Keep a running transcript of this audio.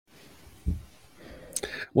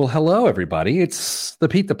Well, hello, everybody. It's the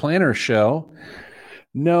Pete the Planner show.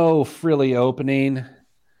 No frilly opening,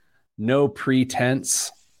 no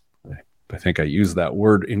pretense. I think I used that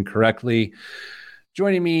word incorrectly.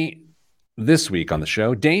 Joining me this week on the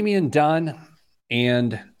show, Damian Dunn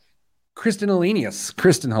and Kristen Alenius.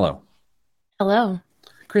 Kristen, hello. Hello.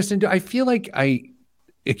 Kristen, I feel like I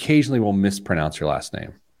occasionally will mispronounce your last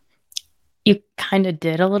name. You kind of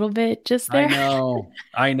did a little bit just there.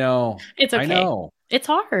 I know. It's okay. I know. It's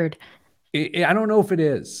hard. I don't know if it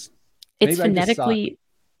is. It's phonetically,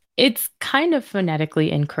 it's kind of phonetically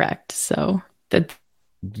incorrect. So do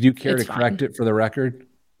you care to correct it for the record?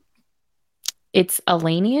 It's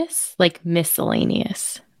Alenius, like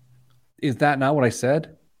miscellaneous. Is that not what I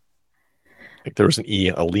said? Like there was an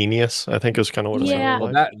E, Alenius, I think is kind of what it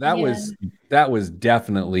sounded like. That was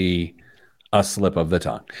definitely a slip of the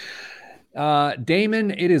tongue.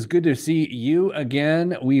 Damon, it is good to see you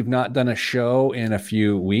again. We've not done a show in a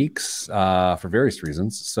few weeks for various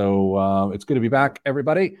reasons. So it's good to be back,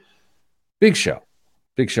 everybody. Big show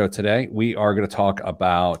today. We are going to talk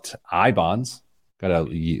about iBonds. Got a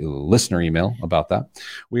listener email about that.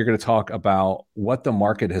 We're going to talk about what the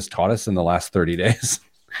market has taught us in the last 30 days,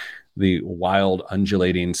 the wild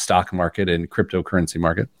undulating stock market and cryptocurrency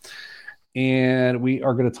market. And we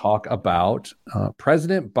are going to talk about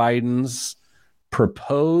President Biden's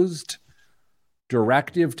proposed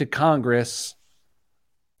directive to Congress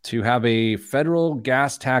to have a federal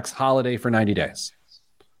gas tax holiday for 90 days.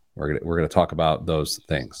 We're going to talk about those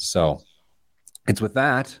things. So it's with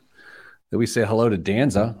that we say hello to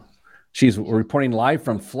Danza. She's reporting live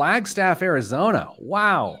from Flagstaff, Arizona.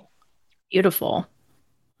 Wow. Beautiful.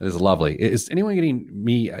 It is lovely. Is anyone getting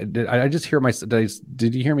me? I just hear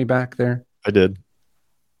did you hear me back there? I did.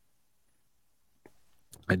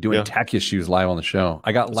 I'm doing tech issues live on the show.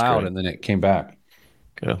 I got That's loud great. And then it came back.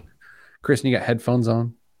 Okay. Kristen, you got headphones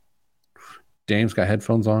on? James got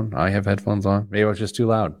headphones on. I have headphones on. Maybe I was just too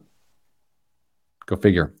loud. Go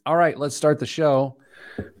figure. All right, let's start the show.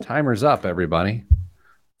 Timer's up, everybody.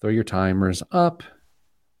 Throw your timers up.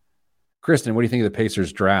 Kristen, what do you think of the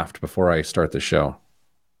Pacers draft before I start the show?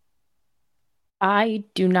 I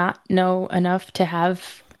do not know enough to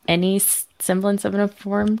have any semblance of an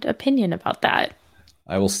informed opinion about that.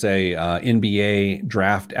 I will say NBA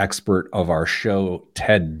draft expert of our show,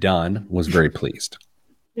 Ted Dunn, was very pleased.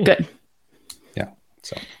 Good. Yeah.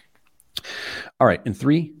 So, all right. In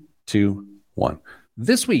 3, 2, 1.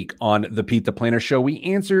 This week on the Pete the Planner Show, we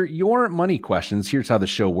answer your money questions. Here's how the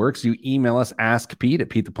show works. You email us,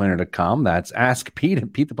 askpete@petetheplanner.com. That's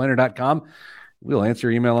askpete@petetheplanner.com. We'll answer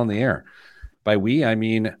your email on the air. By we, I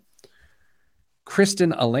mean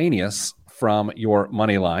Kristen Alenius from Your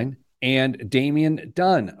Moneyline and Damian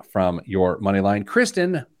Dunn from Your Moneyline.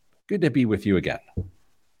 Kristen, good to be with you again.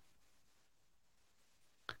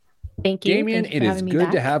 Thank you. Damian, it is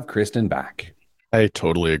good to have Kristen back. I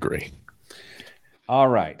totally agree. All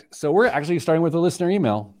right. So we're actually starting with a listener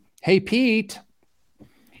email. Hey, Pete,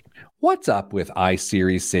 what's up with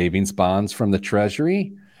I-Series savings bonds from the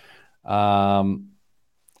Treasury?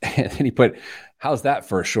 And then he put, how's that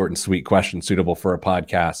for a short and sweet question suitable for a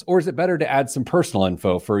podcast? Or is it better to add some personal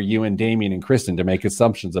info for you and Damian and Kristen to make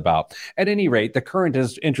assumptions about? At any rate, the current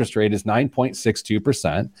interest rate is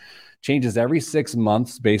 9.62%, changes every 6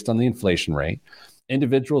 months based on the inflation rate.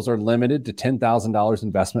 Individuals are limited to $10,000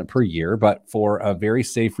 investment per year, but for a very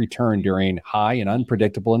safe return during high and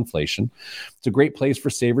unpredictable inflation. It's a great place for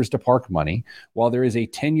savers to park money. While there is a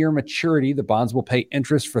 10-year maturity, the bonds will pay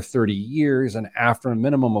interest for 30 years, and after a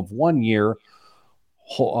minimum of 1 year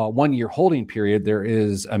holding period, there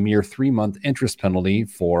is a mere 3-month interest penalty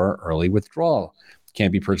for early withdrawal.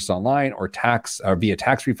 Can be purchased online or via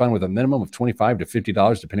tax refund with a minimum of $25 to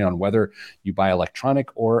 $50, depending on whether you buy electronic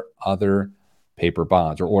or other paper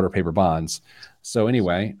bonds or order paper bonds. So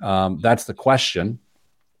anyway, that's the question.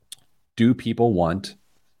 Do people want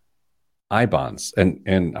iBonds?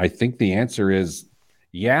 And I think the answer is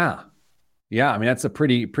yeah. I mean, that's a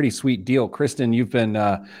pretty sweet deal. Kristen, you've been,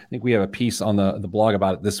 I think we have a piece on the blog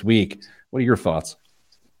about it this week. What are your thoughts?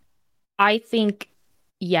 I think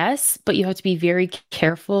yes, but you have to be very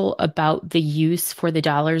careful about the use for the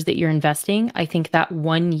dollars that you're investing. I think that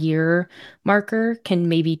 1 year marker can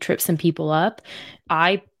maybe trip some people up.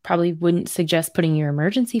 I probably wouldn't suggest putting your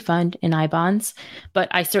emergency fund in iBonds, but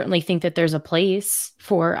I certainly think that there's a place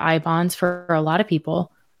for iBonds for a lot of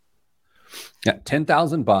people. Yeah,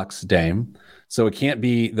 $10,000, Dame. So it can't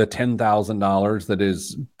be the $10,000 that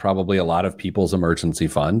is probably a lot of people's emergency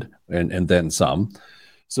fund and then some.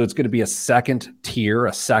 So it's going to be a second tier,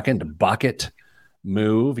 a second bucket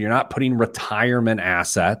move. You're not putting retirement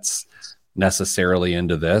assets necessarily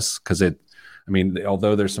into this because mean,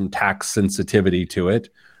 although there's some tax sensitivity to it,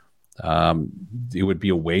 it would be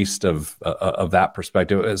a waste of that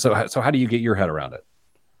perspective. So how do you get your head around it?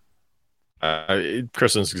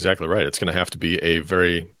 Kristen's exactly right. It's going to have to be a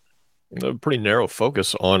pretty narrow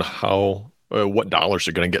focus on how what dollars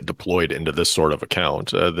are going to get deployed into this sort of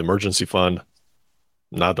account. The emergency fund,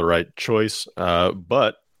 not the right choice.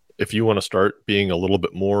 But if you want to start being a little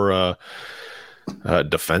bit more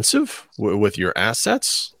defensive with your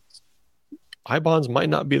assets, iBonds might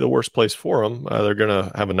not be the worst place for them. They're going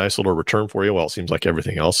to have a nice little return for you. Well, it seems like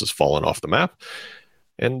everything else has fallen off the map.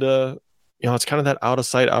 And, it's kind of that out of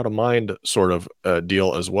sight, out of mind sort of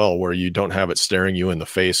deal as well, where you don't have it staring you in the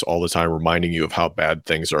face all the time, reminding you of how bad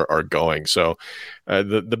things are going. So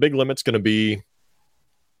the big limit's going to be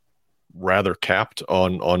rather capped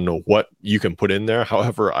on what you can put in there.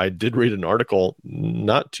 However, I did read an article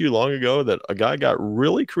not too long ago that a guy got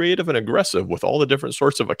really creative and aggressive with all the different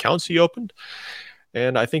sorts of accounts he opened.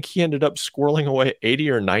 And I think he ended up squirreling away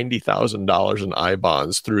 $80,000 or $90,000 in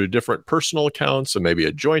iBonds through different personal accounts and maybe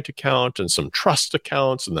a joint account and some trust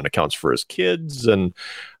accounts and then accounts for his kids. And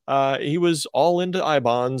he was all into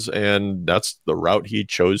iBonds, and that's the route he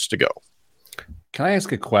chose to go. Can I ask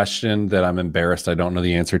a question that I'm embarrassed I don't know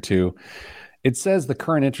the answer to? It says the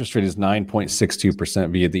current interest rate is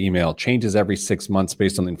 9.62% via the email, changes every 6 months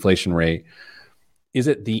based on the inflation rate. Is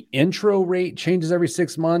it the intro rate changes every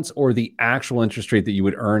 6 months, or the actual interest rate that you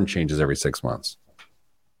would earn changes every 6 months?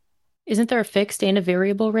 Isn't there a fixed and a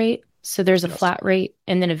variable rate? So there's a flat rate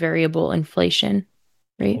and then a variable inflation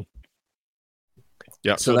rate.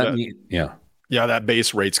 Yeah. So that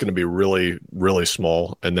base rate's going to be really, really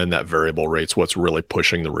small. And then that variable rate's what's really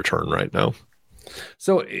pushing the return right now.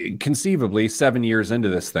 So conceivably, 7 years into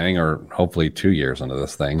this thing, or hopefully 2 years into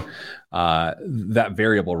this thing, that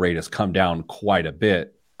variable rate has come down quite a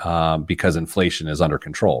bit because inflation is under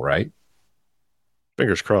control, right?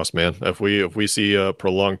 Fingers crossed, man. If we see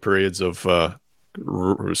prolonged periods of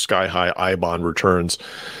sky high iBond returns,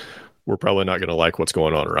 we're probably not going to like what's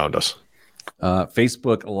going on around us.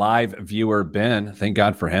 Facebook Live viewer Ben, thank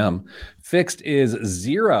God for him. Fixed is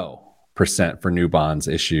 0% for new bonds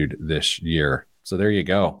issued this year. So there you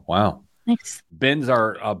go. Wow. Nice. Ben's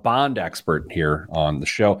our bond expert here on the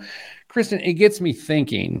show. Kristen, it gets me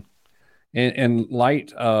thinking, in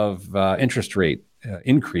light of interest rate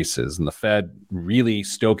increases and the Fed really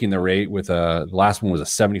stoking the rate with the last one was a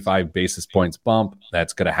 75 basis points bump.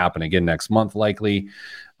 That's going to happen again next month, likely.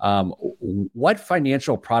 What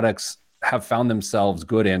financial products have found themselves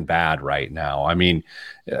good and bad right now? I mean,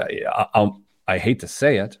 I hate to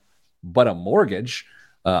say it, but a mortgage,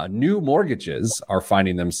 new mortgages are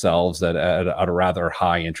finding themselves at a rather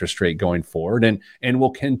high interest rate going forward, and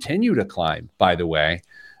will continue to climb, by the way,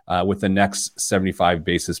 with the next 75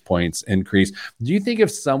 basis points increase. Do you think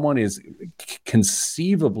if someone is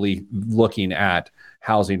conceivably looking at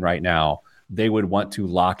housing right now, they would want to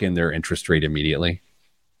lock in their interest rate immediately?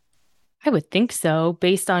 I would think so,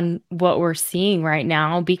 based on what we're seeing right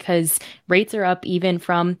now, because rates are up even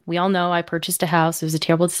from, we all know I purchased a house. It was a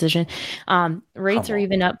terrible decision. Rates are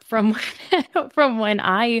even up from from when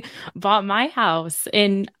I bought my house,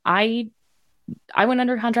 and I went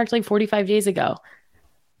under contract like 45 days ago.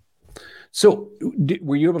 So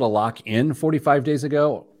were you able to lock in 45 days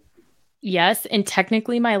ago? Yes. And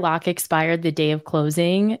technically my lock expired the day of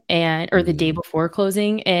closing or the day before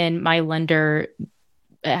closing, and my lender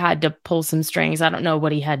had to pull some strings. I don't know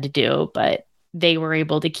what he had to do, but they were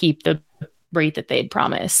able to keep the rate that they'd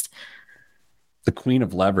promised. The queen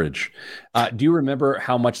of leverage. Do you remember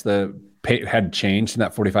how much the pay had changed in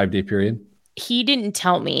that 45-day period? He didn't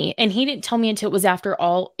tell me, and he didn't tell me until it was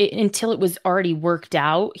until it was already worked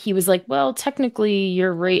out. He was like, well, technically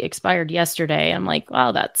your rate expired yesterday. I'm like,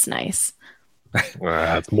 wow, that's nice.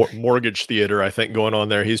 It's mortgage theater, I think, going on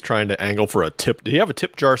there. He's trying to angle for a tip. Do you have a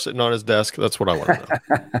tip jar sitting on his desk? That's what I want to know.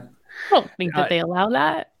 I don't think that they allow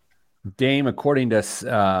that. Dame, according to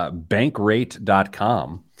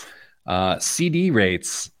bankrate.com, CD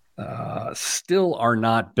rates still are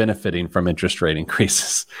not benefiting from interest rate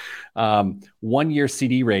increases. 1 year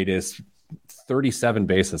CD rate is 37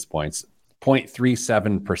 basis points,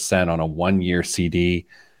 0.37% on a 1 year CD.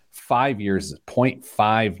 5 years,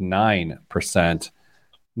 0.59%,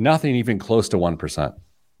 nothing even close to 1%.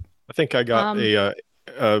 I think I got a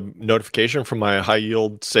notification from my high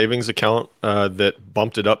yield savings account that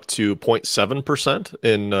bumped it up to 0.7%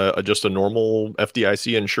 in just a normal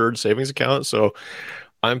FDIC insured savings account. So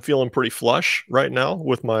I'm feeling pretty flush right now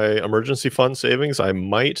with my emergency fund savings. I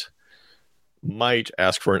might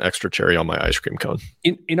ask for an extra cherry on my ice cream cone.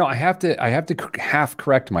 I have to half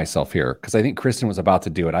correct myself here, because I think Kristen was about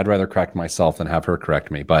to do it. I'd rather correct myself than have her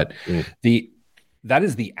correct me. But the That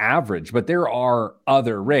is the average, but there are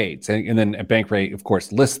other rates. And then a bank rate, of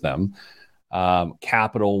course, lists them.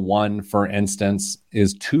 Capital One, for instance,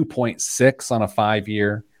 is 2.6 on a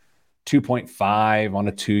 5-year, 2.5 on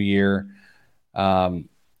a 2-year.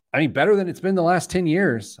 I mean, better than it's been the last 10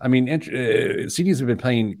 years. I mean, CDs have been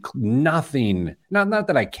paying nothing. Not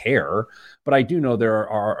that I care, but I do know there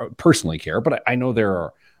are personally care, but I know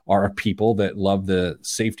there are people that love the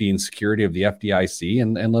safety and security of the FDIC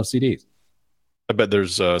and love CDs. I bet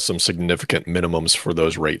there's some significant minimums for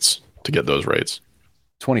those rates to get those rates.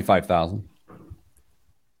 25,000.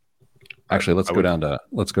 Actually, let's go down to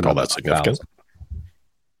that significant.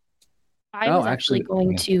 I was actually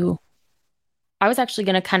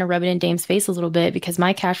going to kind of rub it in Dame's face a little bit because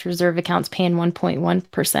my cash reserve account's paying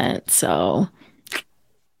 1.1%. So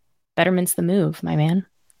betterment's the move, my man.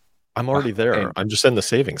 I'm already there. I'm just in the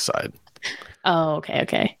savings side. Oh,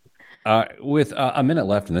 okay. With a minute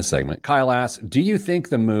left in this segment, Kyle asks, do you think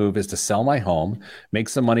the move is to sell my home, make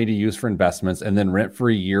some money to use for investments, and then rent for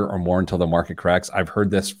a year or more until the market cracks? I've heard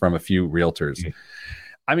this from a few realtors. Mm-hmm.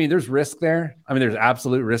 I mean, there's risk there. I mean, there's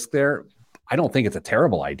absolute risk there. I don't think it's a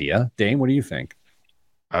terrible idea. Dane, what do you think?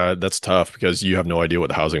 That's tough because you have no idea what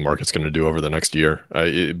the housing market's going to do over the next year.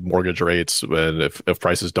 Mortgage rates, and if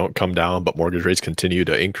prices don't come down, but mortgage rates continue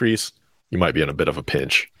to increase, you might be in a bit of a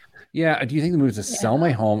pinch. Yeah. Do you think the move is to sell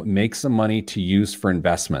my home, make some money to use for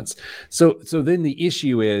investments? So then the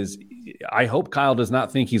issue is, I hope Kyle does not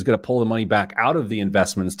think he's going to pull the money back out of the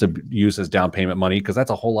investments to use as down payment money, because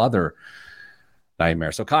that's a whole other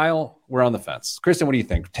nightmare. So Kyle, we're on the fence. Kristen, what do you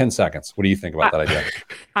think? 10 seconds. What do you think about that idea?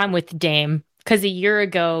 I'm with Dame, because a year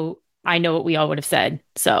ago, I know what we all would have said.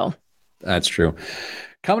 So that's true.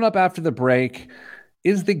 Coming up after the break,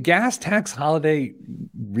 is the gas tax holiday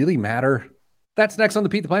really matter? That's next on the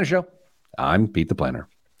Pete the Planner Show. I'm Pete the Planner.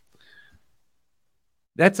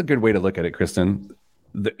 That's a good way to look at it, Kristen.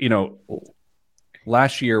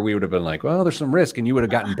 Last year we would have been like, well, there's some risk, and you would have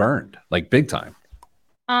gotten burned like big time.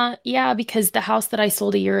 Yeah, because the house that I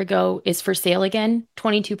sold a year ago is for sale again,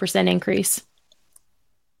 22% increase.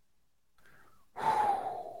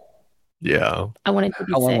 Yeah. I wanted to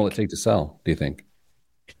be How long sick. will it take to sell, do you think?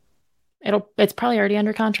 It's probably already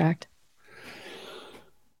under contract.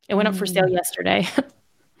 It went up for sale yesterday.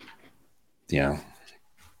 Yeah.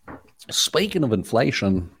 Speaking of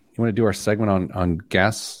inflation, you want to do our segment on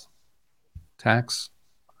gas tax?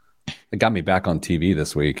 It got me back on TV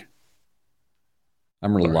this week.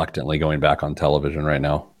 I'm reluctantly going back on television right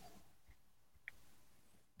now.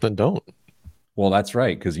 Then don't. Well, that's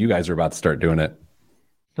right, because you guys are about to start doing it.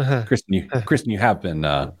 Kristen, you have been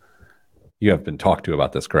talked to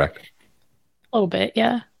about this, correct? A little bit,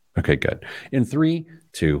 yeah. Okay, good. In 3,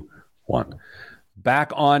 2, 1.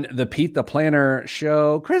 Back on the Pete the Planner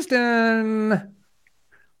Show. Kristen,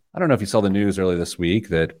 I don't know if you saw the news earlier this week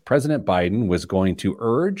that President Biden was going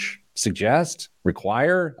to suggest,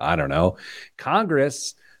 require, I don't know,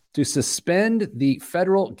 Congress to suspend the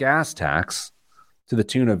federal gas tax to the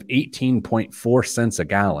tune of 18.4 cents a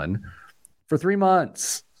gallon for 3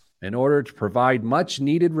 months in order to provide much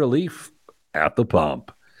needed relief at the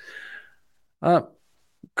pump.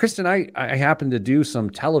 Kristen, I happened to do some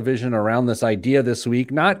television around this idea this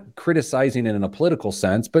week, not criticizing it in a political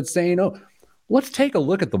sense, but saying, let's take a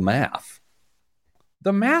look at the math.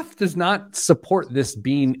 The math does not support this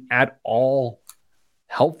being at all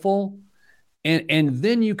helpful. And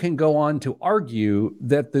then you can go on to argue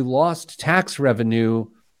that the lost tax revenue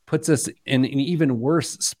puts us in an even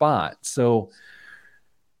worse spot. So,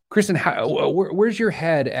 Kristen, where's your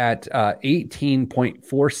head at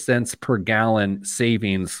 18.4 cents per gallon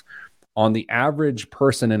savings on the average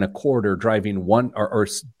person in a quarter driving or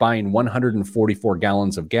buying 144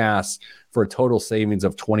 gallons of gas for a total savings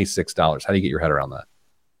of $26? How do you get your head around that?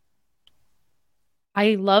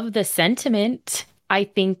 I love the sentiment. I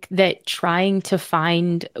think that trying to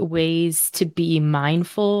find ways to be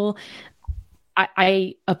mindful,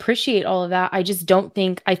 I appreciate all of that. I just don't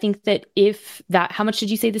think, I think that how much did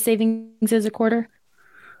you say the savings is a quarter?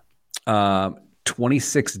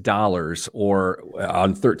 $26, or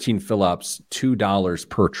on 13 fill-ups, $2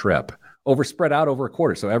 per trip spread out over a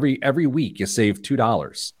quarter. So every week you save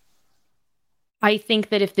 $2. I think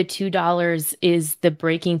that if the $2 is the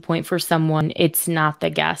breaking point for someone, it's not the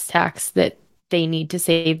gas tax that they need to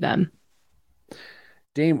save them.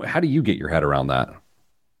 Dame, how do you get your head around that?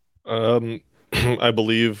 I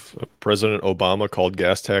believe President Obama called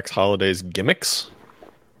gas tax holidays gimmicks,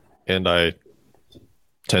 and I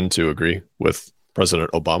tend to agree with President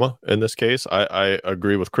Obama in this case. I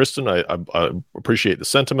agree with Kristen. I appreciate the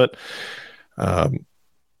sentiment,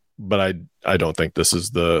 but I don't think this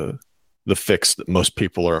is the fix that most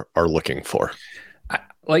people are looking for.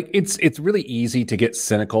 Like it's really easy to get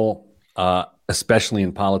cynical, especially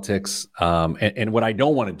in politics. And what I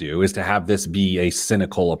don't want to do is to have this be a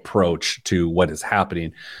cynical approach to what is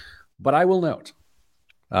happening. But I will note,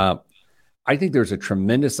 I think there's a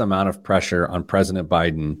tremendous amount of pressure on President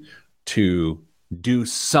Biden to do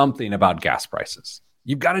something about gas prices.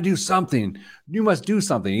 You've got to do something. You must do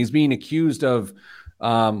something. He's being accused of,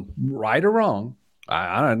 right or wrong,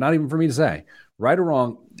 not even for me to say, right or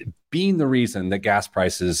wrong, being the reason that gas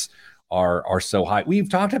prices are so high. We've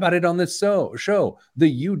talked about it on this show. The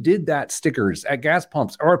 "you did that" stickers at gas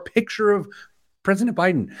pumps are a picture of President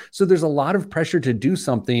Biden. So there's a lot of pressure to do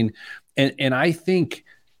something, and I think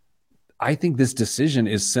this decision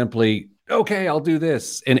is simply, okay, I'll do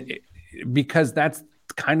this, and because that's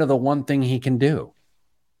kind of the one thing he can do.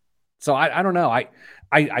 So I don't know.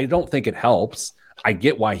 I don't think it helps. I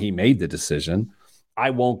get why he made the decision. I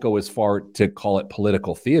won't go as far to call it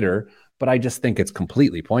political theater, but I just think it's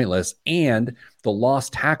completely pointless. And the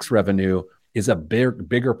lost tax revenue is a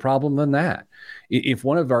bigger problem than that. If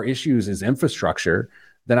one of our issues is infrastructure,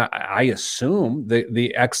 then I assume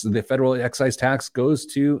the federal excise tax goes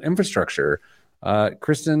to infrastructure.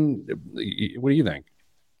 Kristen, what do you think?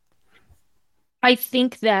 I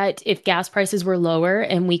think that if gas prices were lower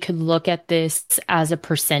and we could look at this as a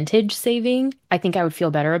percentage saving, I think I would feel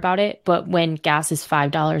better about it. But when gas is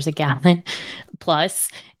 $5 a gallon plus,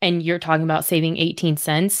 and you're talking about saving 18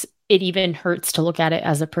 cents, it even hurts to look at it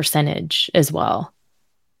as a percentage as well.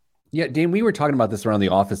 Yeah, Dane, we were talking about this around the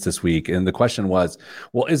office this week, and the question was,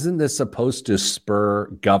 well, isn't this supposed to spur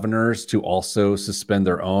governors to also suspend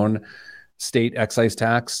their own state excise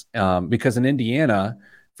tax? Because in Indiana,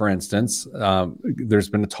 for instance, there's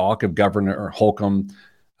been a talk of Governor Holcomb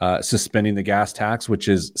suspending the gas tax, which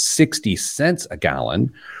is 60 cents a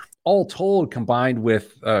gallon. All told, combined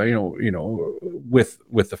with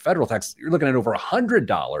with the federal tax, you're looking at over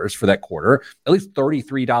 $100 for that quarter, at least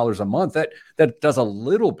 $33 a month. That does a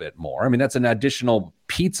little bit more. I mean, that's an additional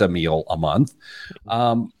pizza meal a month.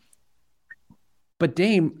 But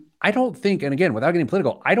Dame, I don't think, and again, without getting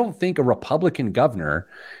political, I don't think a Republican governor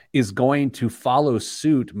is going to follow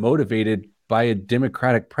suit motivated by a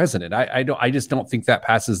Democratic president. I just don't think that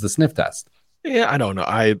passes the sniff test. Yeah, I don't know.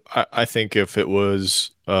 I think if it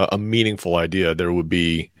was a meaningful idea, there would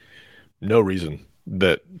be no reason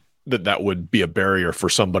that would be a barrier for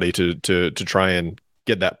somebody to try and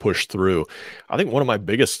get that pushed through. I think one of my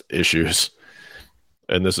biggest issues,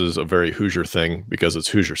 and this is a very Hoosier thing because it's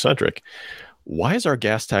Hoosier centric, why is our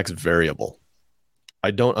gas tax variable?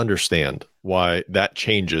 I don't understand why that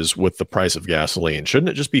changes with the price of gasoline. Shouldn't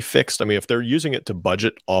it just be fixed? I mean, if they're using it to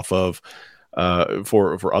budget off of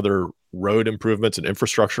for other road improvements and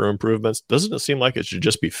infrastructure improvements, doesn't it seem like it should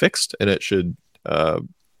just be fixed and it should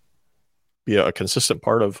be a consistent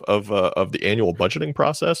part of the annual budgeting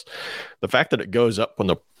process? The fact that it goes up when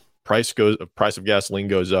the price of gasoline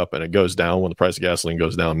goes up and it goes down when the price of gasoline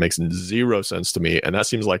goes down makes zero sense to me. And that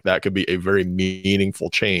seems like that could be a very meaningful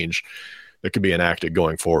change that could be enacted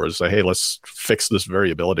going forward. Say, hey, let's fix this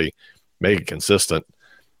variability, make it consistent,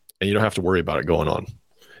 and you don't have to worry about it going on.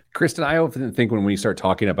 Kristen, I often think when we start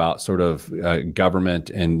talking about sort of government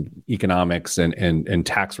and economics and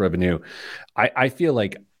tax revenue, I feel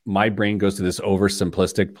like my brain goes to this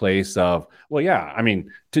oversimplistic place of, well, yeah, I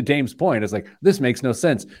mean, to Dame's point, it's like, this makes no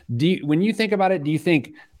sense. When you think about it, do you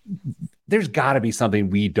think there's got to be something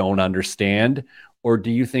we don't understand? Or do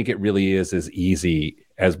you think it really is as easy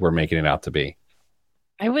as we're making it out to be?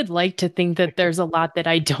 I would like to think that there's a lot that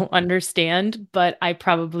I don't understand, but I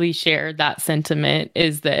probably share that sentiment,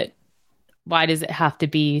 is that why does it have to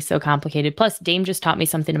be so complicated? Plus, Dame just taught me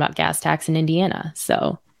something about gas tax in Indiana.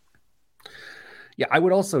 So, yeah, I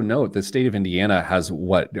would also note the state of Indiana has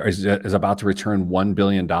is about to return $1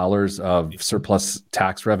 billion of surplus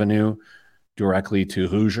tax revenue directly to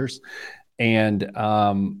Hoosiers. And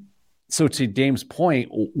so to Dame's point,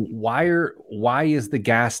 why is the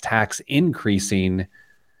gas tax increasing?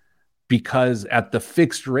 Because at the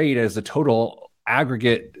fixed rate as the total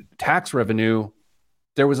aggregate tax revenue,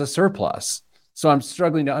 there was a surplus. So I'm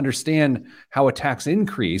struggling to understand how a tax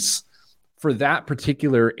increase for that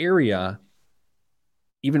particular area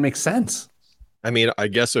even makes sense. I mean, I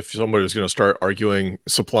guess if somebody was going to start arguing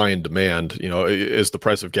supply and demand, as the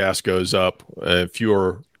price of gas goes up,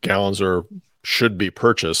 fewer gallons should be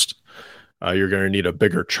purchased. You're going to need a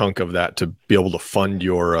bigger chunk of that to be able to fund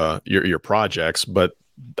your projects. But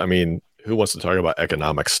I mean, who wants to talk about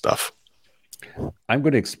economic stuff? I'm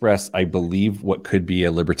going to express, I believe, what could be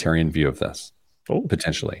a libertarian view of this,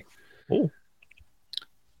 potentially. Oh.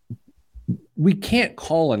 We can't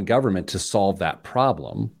call on government to solve that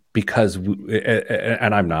problem. because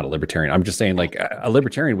and I'm not a libertarian. I'm just saying, like, a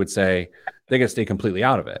libertarian would say they got to stay completely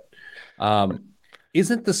out of it.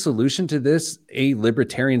 Isn't the solution to this a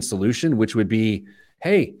libertarian solution, which would be,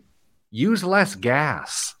 hey, use less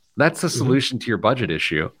gas? That's the solution to your budget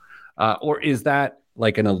issue. Or is that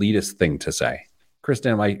like an elitist thing to say?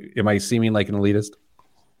 Kristen, am I seeming like an elitist?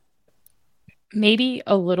 Maybe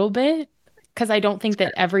a little bit, because I don't think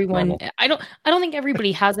that everyone I don't think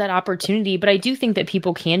everybody has that opportunity, but I do think that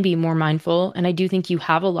people can be more mindful, and I do think you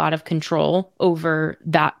have a lot of control over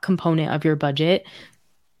that component of your budget.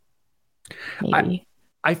 Maybe.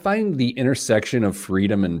 I find the intersection of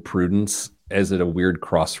freedom and prudence as at a weird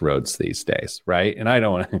crossroads these days, right? And I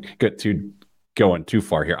don't want to get going too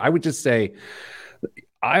far here. I would just say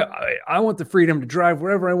I want the freedom to drive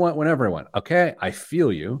wherever I want, whenever I want. Okay, I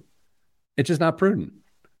feel you. It's just not prudent.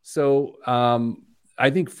 So I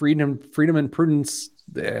think freedom and prudence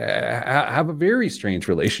have a very strange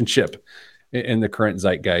relationship in the current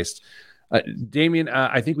zeitgeist. Damien,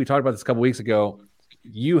 I think we talked about this a couple weeks ago.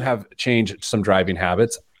 You have changed some driving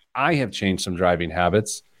habits. I have changed some driving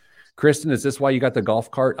habits. Kristen, is this why you got the golf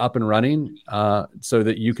cart up and running so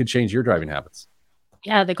that you could change your driving habits?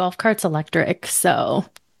 Yeah, the golf cart's electric, so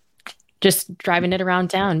just driving it around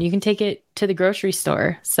town. You can take it to the grocery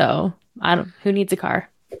store. So who needs a car?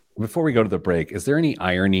 Before we go to the break, is there any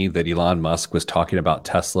irony that Elon Musk was talking about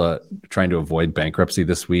Tesla trying to avoid bankruptcy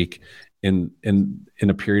this week in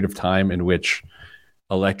a period of time in which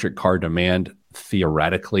electric car demand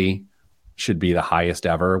theoretically should be the highest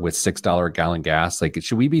ever with $6 a gallon gas? Like,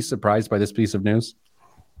 should we be surprised by this piece of news?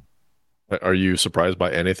 Are you surprised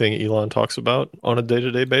by anything Elon talks about on a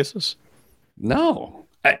day-to-day basis? No.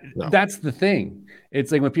 That's the thing.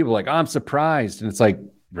 It's like when people are like, oh, I'm surprised. And it's like,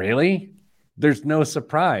 really? There's no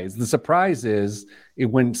surprise. The surprise is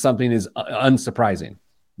when something is unsurprising.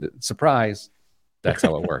 Surprise. That's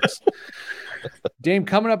how it works. Dame,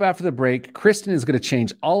 coming up after the break, Kristen is going to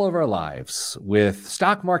change all of our lives with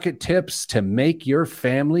stock market tips to make your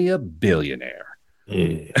family a billionaire.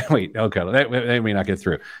 Wait, okay, that may not get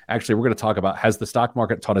through. Actually, we're going to talk about, has the stock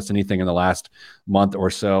market taught us anything in the last month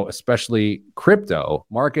or so, especially crypto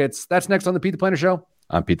markets? That's next on the Pete the Planner Show.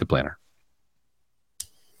 I'm Pete the Planner.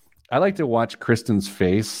 I like to watch Kristen's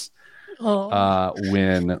face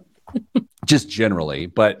when, just generally,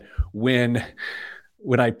 but when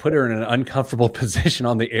I put her in an uncomfortable position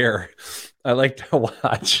on the air, I like to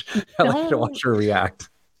watch her react.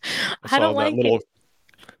 I don't like it.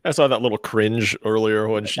 I saw that little cringe earlier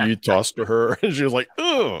when you tossed to her and she was like,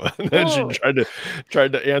 "Oh," and then she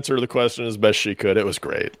tried to answer the question as best she could. It was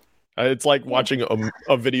great. It's like watching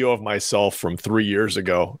a video of myself from 3 years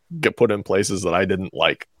ago get put in places that I didn't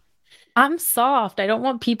like. I'm soft. I don't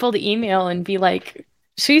want people to email and be like,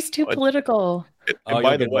 she's too political. And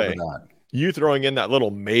by the way, you throwing in that little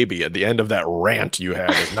maybe at the end of that rant you had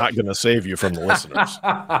is not going to save you from the listeners.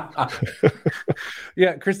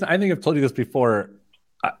 Yeah, Kristen, I think I've told you this before.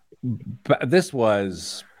 But this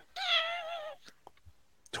was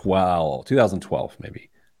 2012,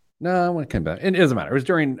 maybe. No, when it came back. It doesn't matter. It was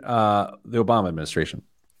during the Obama administration.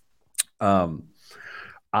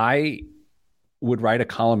 I would write a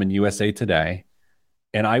column in USA Today,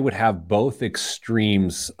 and I would have both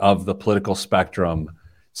extremes of the political spectrum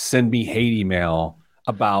send me hate email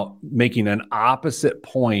about making an opposite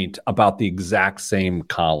point about the exact same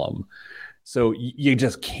column. So you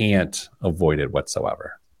just can't avoid it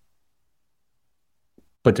whatsoever.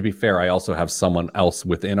 But to be fair, I also have someone else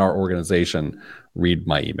within our organization read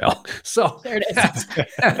my email. So there it is.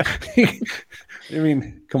 I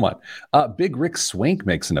mean, come on. Big Rick Swank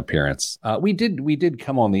makes an appearance. We did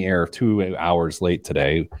come on the air 2 hours late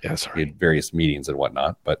today. Yeah, sorry. We had various meetings and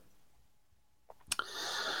whatnot, but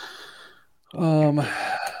whew.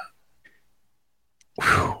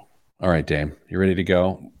 All right, Dame, you ready to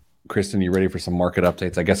go? Kristen, you ready for some market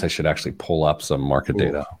updates? I guess I should actually pull up some market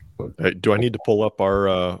data. Do I need to pull up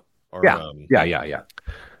our Yeah.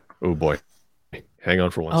 Oh boy. Hang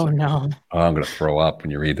on for 1 second. Oh no. Oh, I'm going to throw up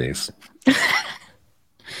when you read these.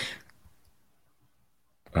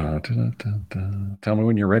 Tell me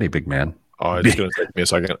when you're ready, big man. Oh, it's going to take me a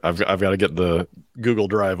second. I've got to get the Google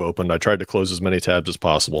Drive opened. I tried to close as many tabs as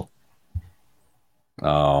possible.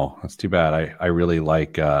 Oh, that's too bad. I really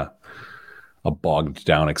like a bogged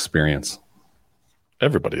down experience.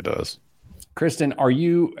 Everybody does. Kristen,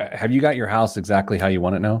 have you got your house exactly how you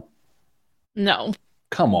want it now? No.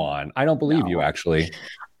 Come on. I don't believe you, actually.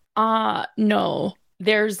 No.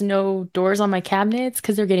 There's no doors on my cabinets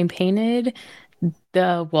because they're getting painted.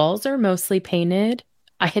 The walls are mostly painted.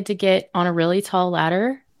 I had to get on a really tall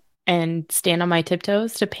ladder and stand on my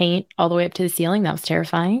tiptoes to paint all the way up to the ceiling. That was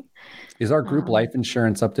terrifying. Is our group life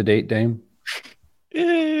insurance up to date, Dame?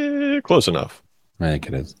 Close enough. I think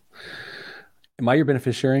it is. Am I your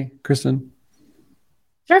beneficiary, Kristen?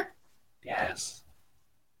 Sure. Yes.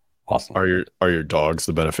 Awesome. Are your dogs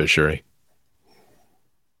the beneficiary?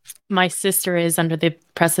 My sister is under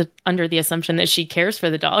the assumption that she cares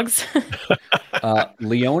for the dogs.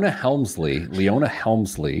 Leona Helmsley. Leona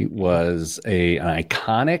Helmsley was an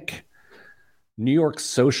iconic New York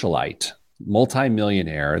socialite,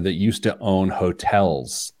 multimillionaire that used to own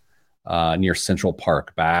hotels near Central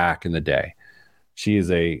Park back in the day. She is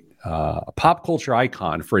a pop culture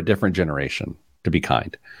icon for a different generation, to be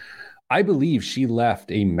kind. I believe she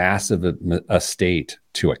left a massive estate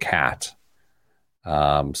to a cat.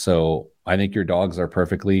 So I think your dogs are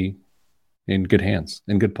perfectly in good hands,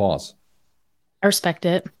 in good paws. I respect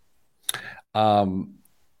it.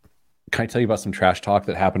 Can I tell you about some trash talk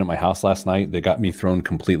that happened at my house last night that got me thrown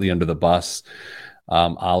completely under the bus?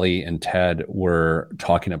 Ollie and Ted were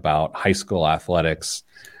talking about high school athletics.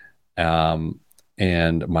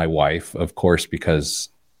 And my wife, of course, because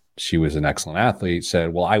she was an excellent athlete,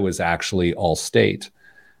 said, well, I was actually all state,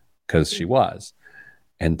 because she was.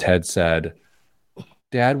 And Ted said,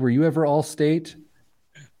 Dad, were you ever all state?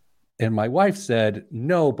 And my wife said,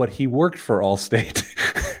 no, but he worked for Allstate.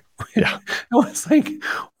 Yeah. I was like,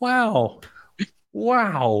 wow.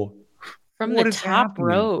 From What the is top happening?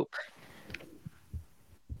 rope.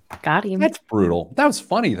 Got him. That's brutal. That was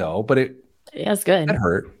funny, though, but That's good. that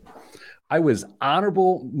hurt. I was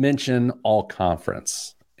honorable mention all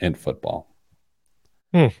conference in football.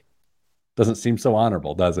 Doesn't seem so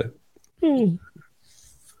honorable, does it?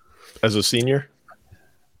 As a senior?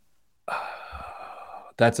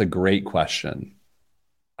 That's a great question.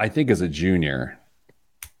 I think as a junior,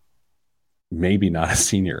 maybe not a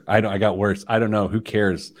senior. I got worse. I don't know. Who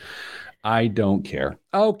cares? I don't care.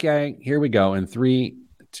 Okay, here we go. In 3,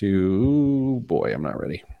 2, boy, I'm not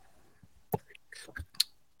ready.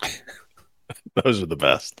 Those are the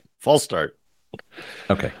best. False start.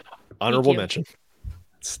 Okay. Honorable mention.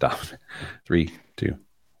 Stop. 3, 2,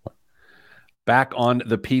 1. Back on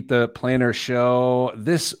the Pete the Planner show.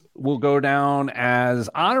 This will go down as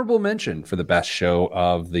honorable mention for the best show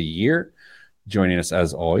of the year. Joining us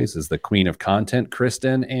as always is the queen of content,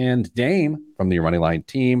 Kristen and Dame from the Your Money Line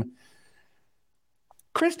team.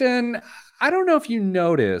 Kristen, I don't know if you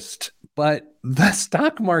noticed, but the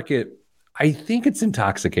stock market, I think it's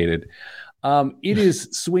intoxicated. It is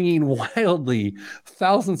swinging wildly,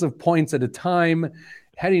 thousands of points at a time,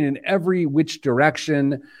 heading in every which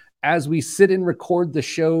direction. As we sit and record the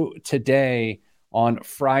show today on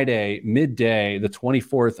Friday, midday, the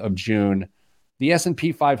 24th of June, the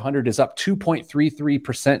S&P 500 is up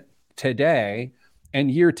 2.33% today,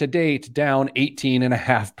 and year to date down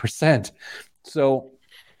 18.5%. So,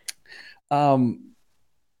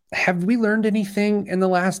 have we learned anything in the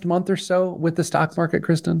last month or so with the stock market,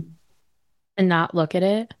 Kristen? And not look at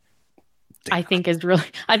it, I think that's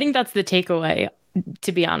the takeaway,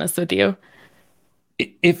 to be honest with you.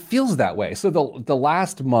 It feels that way. So the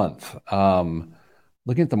last month,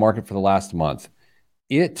 looking at the market for the last month,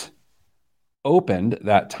 it opened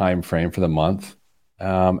that time frame for the month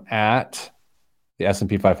at the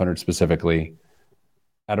S&P 500 specifically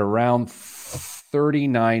at around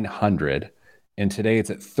 3,900, and today it's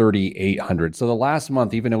at 3,800. So the last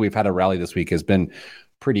month, even though we've had a rally this week, has been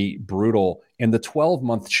pretty brutal. And the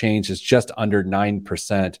 12-month change is just under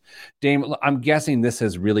 9%. Dame, I'm guessing this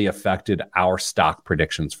has really affected our stock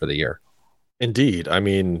predictions for the year. Indeed. I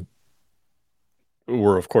mean,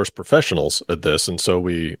 we're, of course, professionals at this. And so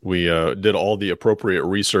we did all the appropriate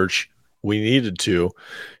research we needed to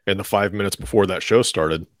in the 5 minutes before that show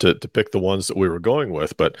started to pick the ones that we were going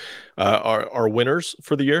with. But our winners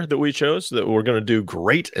for the year that we chose, that we're going to do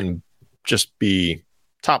great and just be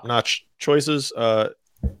top-notch choices,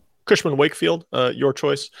 Cushman Wakefield, your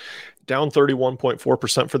choice, down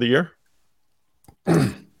 31.4% for the year.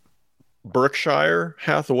 Berkshire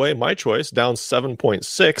Hathaway, my choice, down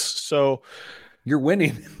 7.6%. So you're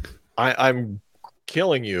winning. I'm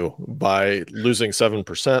killing you by losing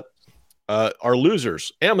 7%. Our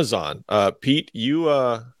losers, Amazon. Pete,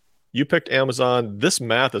 you picked Amazon. This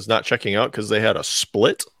math is not checking out because they had a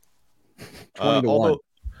split. 20 to 1.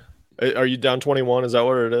 Are you down 21? Is that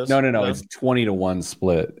what it is? No. It's 20 to 1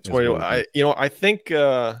 split. 20. I think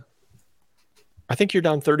you're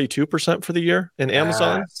down 32% for the year in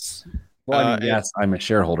Amazon. Well, I mean, yes, I'm a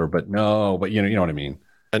shareholder, but no, but you know what I mean.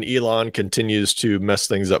 And Elon continues to mess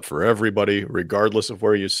things up for everybody, regardless of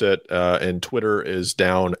where you sit. And Twitter is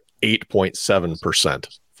down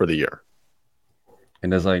 8.7% for the year.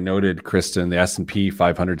 And as I noted, Kristen, the S&P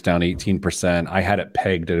 500 is down 18%. I had it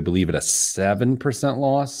pegged, I believe, at a 7%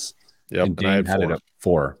 loss. Yep. And And I Dame had had it 4. at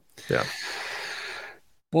 4. Yeah.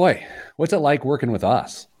 Boy, what's it like working with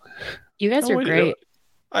us? You guys Oh, are great.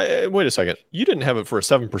 wait a second. You didn't have it for a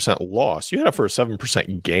 7% loss. You had it for a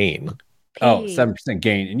 7% gain. Oh, Hey, 7%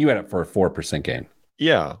 gain. And you had it for a 4% gain.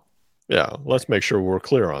 Yeah. Yeah. Let's make sure we're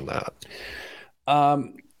clear on that.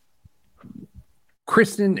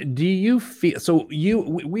 Kristen, do you feel so?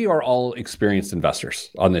 We are all experienced investors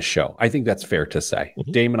on this show. I think that's fair to say.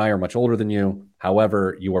 Mhm. Dame and I are much older than you.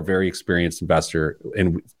 However, you are a very experienced investor,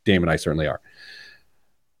 and Dame and I certainly are.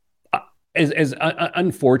 As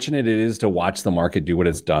unfortunate it is to watch the market do what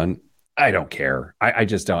it's done, I don't care. I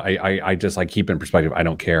just don't. I just like keep in perspective. I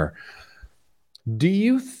don't care. Do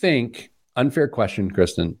you think? Unfair question,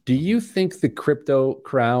 Kristen. Do you think the crypto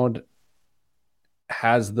crowd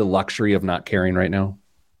has the luxury of not caring right now?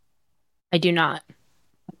 I do not.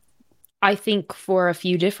 I think for a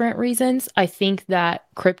few different reasons. I think that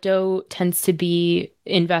crypto tends to be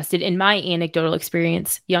invested, in my anecdotal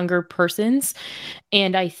experience, younger persons.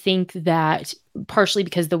 And I think that partially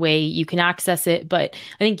because the way you can access it, but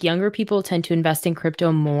I think younger people tend to invest in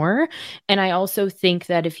crypto more. And I also think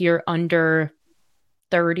that if you're under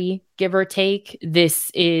 30, give or take,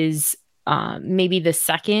 this is maybe the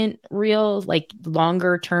second real, like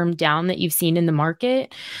longer term down that you've seen in the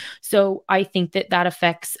market. So I think that that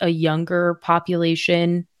affects a younger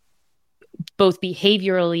population, both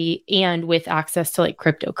behaviorally and with access to like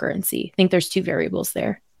cryptocurrency. I think there's two variables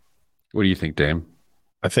there. What do you think, Dame?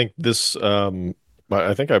 I think this.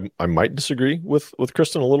 I think I might disagree with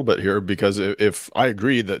Kristen a little bit here, because if I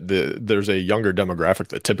agree that there's a younger demographic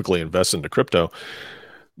that typically invests into crypto,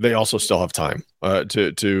 they also still have time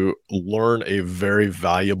to learn a very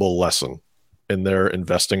valuable lesson in their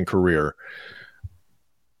investing career.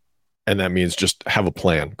 And that means just have a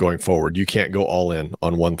plan going forward. You can't go all in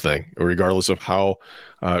on one thing, regardless of how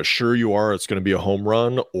sure you are it's going to be a home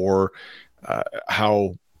run, or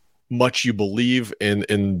how much you believe in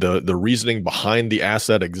the reasoning behind the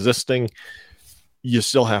asset existing. You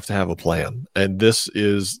still have to have a plan. And this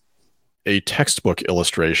is a textbook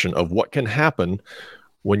illustration of what can happen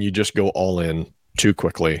when you just go all in too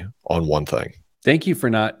quickly on one thing. Thank you for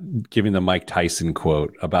not giving the Mike Tyson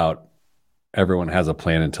quote about everyone has a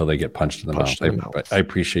plan until they get punched in the mouth. I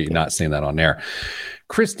appreciate you not saying that on air.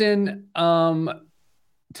 Kristen, to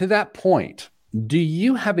that point, do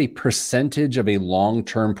you have a percentage of a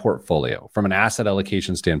long-term portfolio from an asset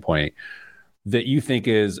allocation standpoint that you think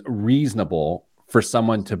is reasonable for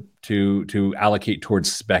someone to allocate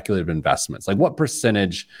towards speculative investments? Like, what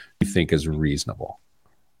percentage do you think is reasonable?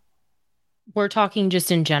 We're talking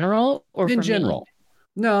just in general, or in general?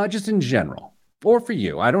 No, just in general. Or for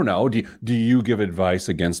you. I don't know. Do you give advice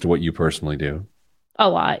against what you personally do? A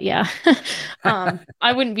lot, yeah.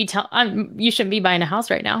 I wouldn't be you shouldn't be buying a house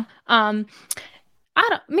right now. I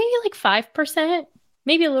don't, maybe like 5%,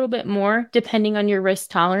 maybe a little bit more, depending on your risk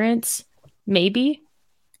tolerance. Maybe.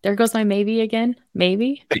 There goes my maybe again.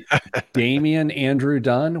 Maybe. Damian Andrew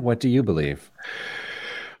Dunn, what do you believe?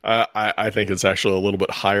 I think it's actually a little bit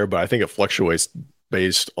higher, but I think it fluctuates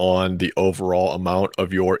based on the overall amount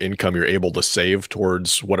of your income you're able to save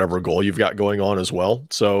towards whatever goal you've got going on as well.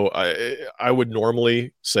 So I would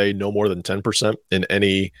normally say no more than 10% in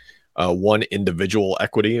any one individual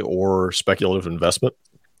equity or speculative investment.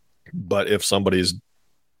 But if somebody's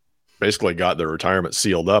basically got their retirement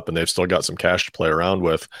sealed up and they've still got some cash to play around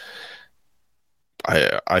with,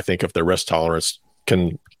 I think if their risk tolerance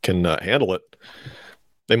can handle it,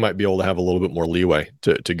 they might be able to have a little bit more leeway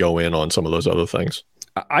to go in on some of those other things.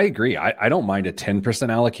 I agree. I don't mind a 10%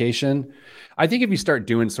 allocation. I think if you start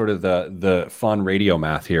doing sort of the fun radio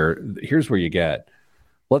math here, here's where you get.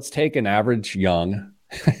 Let's take an average young,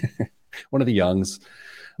 one of the youngs.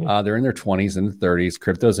 They're in their 20s and 30s.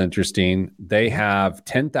 Crypto's interesting. They have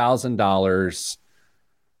 $10,000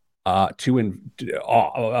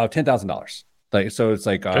 $10,000. So it's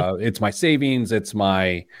like it's my savings. It's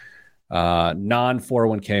my non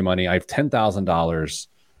 401k money. I have $10,000.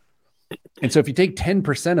 And so if you take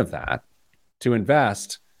 10% of that to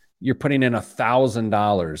invest, you're putting in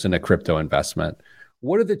 $1,000 in a crypto investment.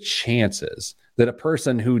 What are the chances that a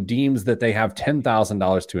person who deems that they have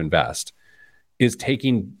 $10,000 to invest is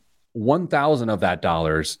taking 1,000 of that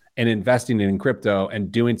dollars and investing it in crypto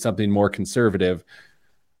and doing something more conservative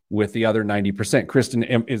with the other 90%? Kristen,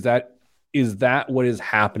 is that what is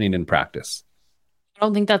happening in practice? I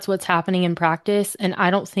don't think that's what's happening in practice. And I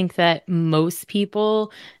don't think that most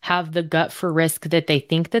people have the gut for risk that they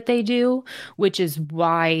think that they do, which is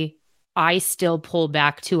why I still pull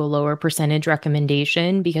back to a lower percentage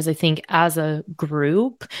recommendation because I think as a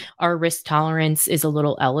group, our risk tolerance is a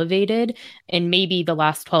little elevated. And maybe the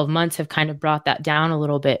last 12 months have kind of brought that down a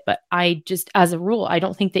little bit. But I just, as a rule, I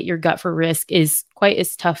don't think that your gut for risk is quite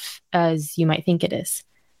as tough as you might think it is.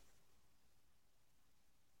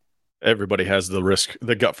 Everybody has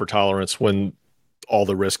the gut for tolerance when all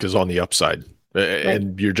the risk is on the upside.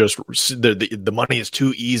 And you're just the money is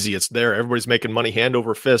too easy. It's there. Everybody's making money hand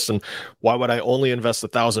over fist. And why would I only invest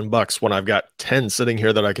 $1,000 when I've got 10 sitting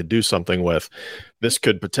here that I could do something with? This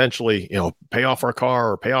could potentially, pay off our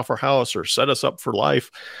car or pay off our house or set us up for life.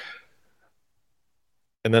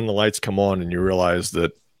 And then the lights come on and you realize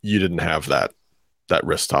that you didn't have that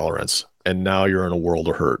risk tolerance. And now you're in a world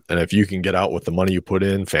of hurt. And if you can get out with the money you put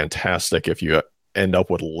in, fantastic. If you end up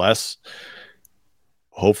with less,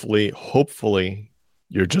 hopefully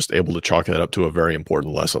you're just able to chalk that up to a very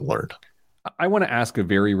important lesson learned. I want to ask a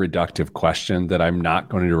very reductive question that I'm not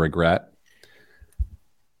going to regret.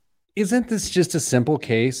 Isn't this just a simple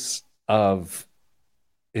case of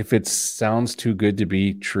if it sounds too good to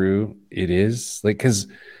be true, it is? Because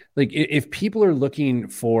if people are looking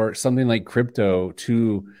for something like crypto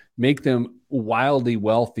to make them wildly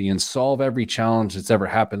wealthy and solve every challenge that's ever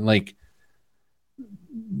happened,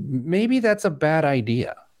 maybe that's a bad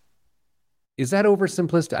idea. Is that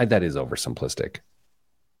oversimplistic? That is oversimplistic.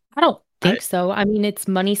 I don't think so. I mean, it's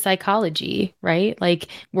money psychology, right?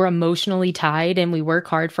 We're emotionally tied and we work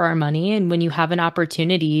hard for our money. And when you have an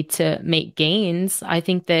opportunity to make gains, I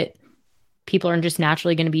think that people are just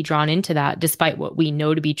naturally going to be drawn into that, despite what we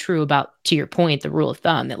know to be true about, to your point, the rule of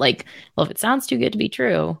thumb that if it sounds too good to be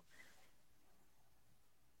true.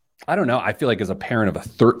 I don't know. I feel like as a parent of a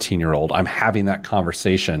 13-year-old, I'm having that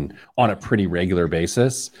conversation on a pretty regular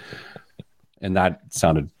basis. And that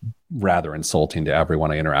sounded rather insulting to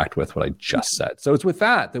everyone I interact with, what I just said. So it's with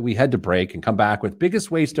that we head to break and come back with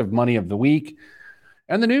biggest waste of money of the week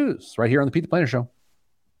and the news right here on the Pete the Planner Show.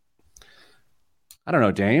 I don't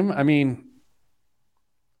know, Dame. I mean,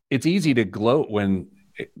 it's easy to gloat when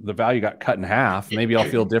the value got cut in half. Maybe I'll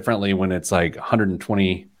feel differently when it's like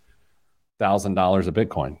 $120,000 a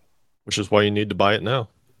Bitcoin. Which is why you need to buy it now.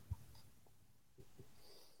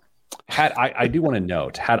 I do want to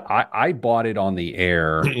note, I bought it on the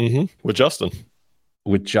air with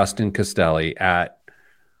Justin Castelli at,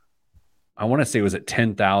 I want to say it was at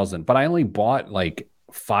 10,000, but I only bought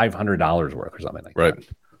 $500 worth or something like that. Right.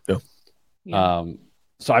 Yeah.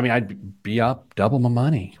 So I mean, I'd be up double my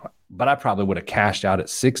money, but I probably would have cashed out at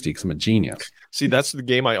 60 because I'm a genius. See, that's the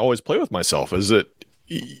game I always play with myself. Is that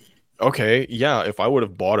okay? Yeah, if I would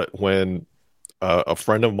have bought it when a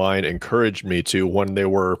friend of mine encouraged me to, when they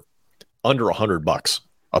were under $100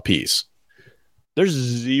 a piece, there's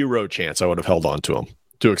zero chance I would have held on to them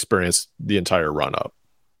to experience the entire run up.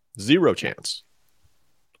 Zero chance.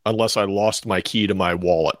 Unless I lost my key to my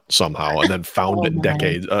wallet somehow and then found it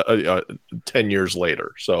decades, 10 years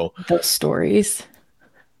later. So those stories.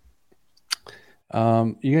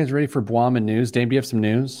 You guys ready for Blom and news? Dave, do you have some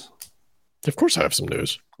news? Of course I have some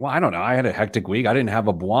news. Well, I don't know. I had a hectic week. I didn't have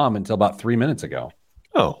a Blom until about 3 minutes ago.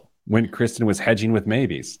 Oh. When Kristen was hedging with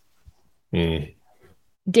maybes.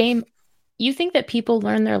 Dame, you think that people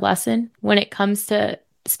learn their lesson when it comes to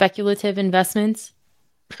speculative investments?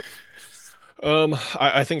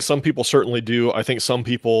 I think some people certainly do. I think some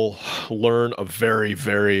people learn a very,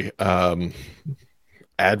 very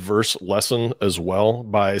adverse lesson as well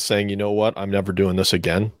by saying, you know what, I'm never doing this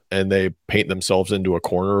again. And they paint themselves into a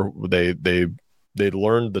corner. They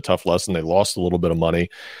learned the tough lesson. They lost a little bit of money,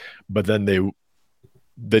 but then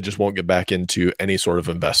they just won't get back into any sort of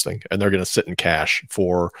investing, and they're going to sit in cash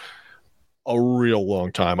for a real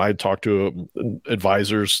long time. I talk to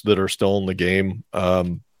advisors that are still in the game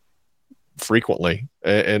frequently,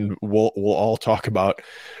 and we'll all talk about,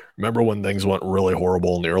 remember when things went really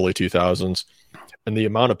horrible in the early 2000s, and the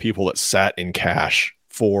amount of people that sat in cash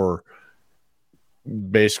for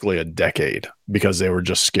basically a decade because they were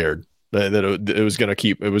just scared that it was going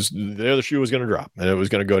to the other shoe was going to drop and it was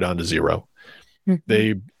going to go down to zero.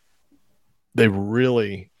 Mm-hmm. They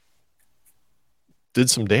really did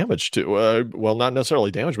some damage to, well, not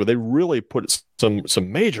necessarily damage, but they really put some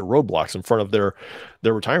major roadblocks in front of their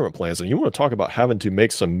retirement plans. And you want to talk about having to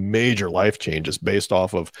make some major life changes based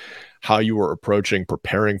off of how you were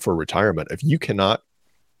preparing for retirement. If you cannot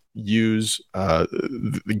use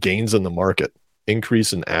the gains in the market,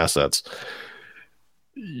 increase in assets,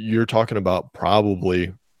 you're talking about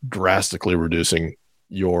probably drastically reducing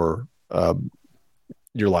your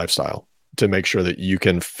lifestyle to make sure that you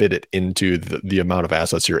can fit it into the amount of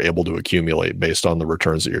assets you're able to accumulate based on the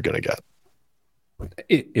returns that you're going to get.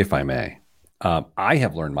 If I may, I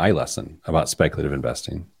have learned my lesson about speculative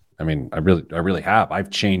investing. I mean, I really have.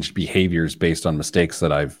 I've changed behaviors based on mistakes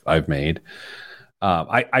that I've made.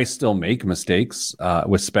 I still make mistakes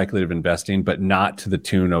with speculative investing, but not to the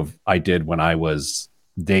tune of I did when I was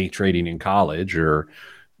day trading in college or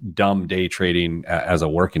dumb day trading as a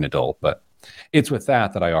working adult. But it's with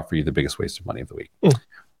that I offer you the biggest waste of money of the week.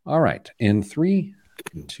 All right. In 3,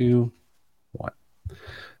 2, 1.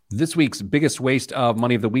 This week's biggest waste of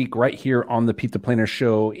money of the week right here on the Pete the Planner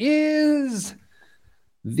Show is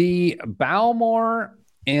the Balmore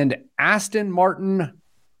and Aston Martin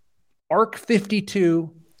Arc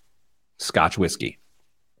 52 Scotch whiskey.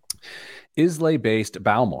 Islay-based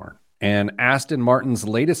Balmore and Aston Martin's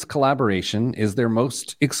latest collaboration is their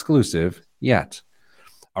most exclusive yet.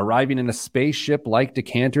 Arriving in a spaceship-like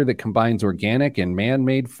decanter that combines organic and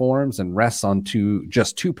man-made forms and rests on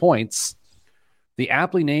just 2 points, the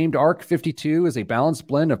aptly named Arc 52 is a balanced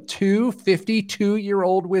blend of 2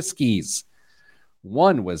 52-year-old whiskeys.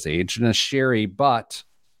 One was aged in a sherry, but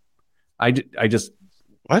I just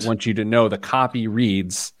want you to know the copy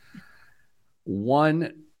reads,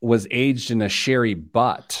 one was aged in a sherry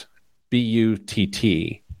butt,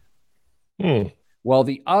 B-U-T-T, while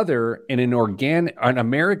the other in an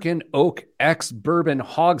American oak ex-bourbon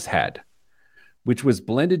hogshead, which was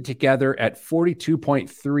blended together at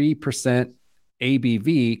 42.3%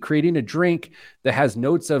 ABV, creating a drink that has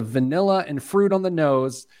notes of vanilla and fruit on the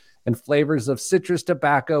nose and flavors of citrus,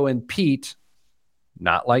 tobacco, and peat,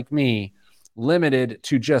 not like me, limited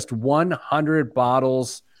to just 100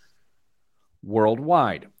 bottles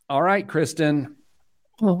worldwide. All right, Kristen,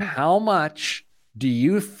 how much do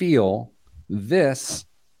you feel this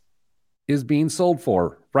is being sold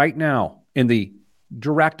for right now in the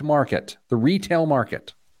direct market, the retail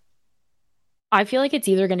market? I feel like it's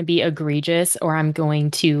either going to be egregious or I'm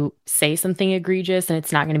going to say something egregious and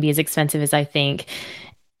it's not going to be as expensive as I think.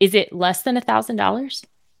 Is it less than $1,000?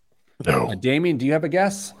 No. Damien, do you have a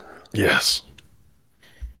guess? Yes.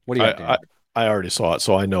 What do you have, I already saw it,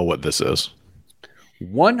 so I know what this is.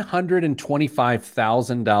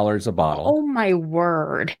 $125,000 a bottle. Oh, my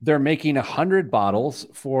word. They're making 100 bottles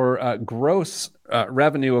for a gross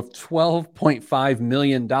revenue of $12.5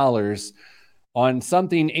 million on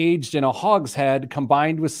something aged in a hogshead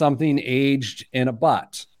combined with something aged in a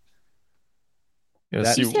butt. You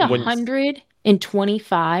say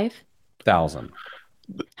 125,000.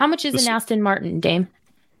 How much is an Aston Martin, Dame?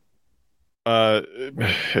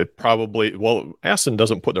 It probably, Aston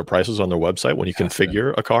doesn't put their prices on their website when you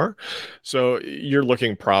configure a car. So you're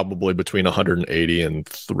looking probably between 180 and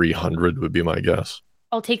 300 would be my guess.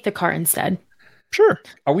 I'll take the car instead. Sure.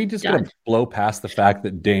 Are we just going to blow past the fact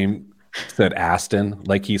that Dame said Aston,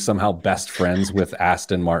 like he's somehow best friends with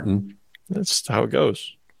Aston Martin? That's how it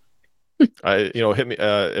goes. Hit me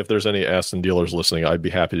if there's any Aston dealers listening. I'd be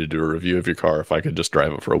happy to do a review of your car if I could just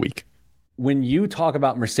drive it for a week. When you talk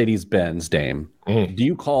about Mercedes-Benz, Dame, do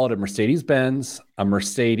you call it a Mercedes-Benz, a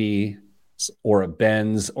Mercedes, or a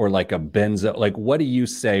Benz, or like a Benzo? Like, what do you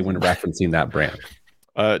say when referencing that brand?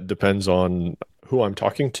 Depends on who I'm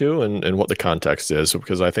talking to and what the context is,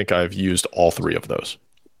 because I think I've used all three of those.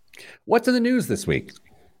 What's in the news this week?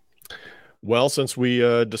 Well, since we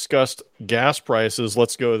discussed gas prices,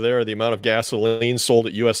 let's go there. The amount of gasoline sold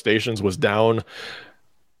at U.S. stations was down.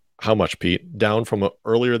 How much, Pete? Down from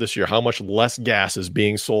earlier this year. How much less gas is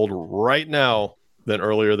being sold right now than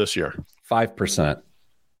earlier this year? 5%.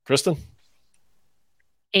 Kristen?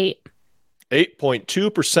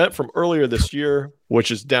 8.2% from earlier this year,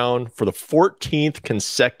 which is down for the 14th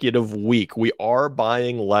consecutive week. We are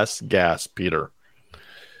buying less gas, Peter.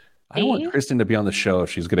 I don't want Kristen to be on the show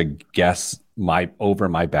if she's going to guess over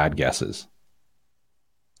my bad guesses.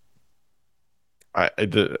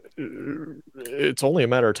 It's only a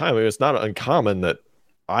matter of time. I mean, it's not uncommon that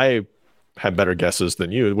I have better guesses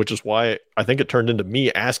than you, which is why I think it turned into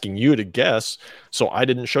me asking you to guess, so I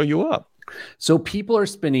didn't show you up. So people are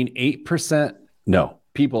spending 8%. No,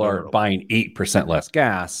 people are buying 8% less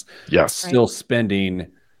gas. Yes. Still spending,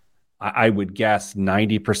 I would guess,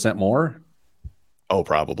 90% more. Oh,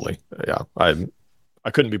 probably. Yeah. I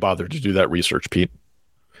couldn't be bothered to do that research, Pete.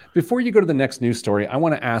 Before you go to the next news story, I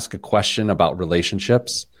want to ask a question about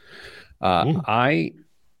relationships. I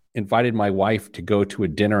invited my wife to go to a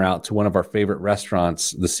dinner out to one of our favorite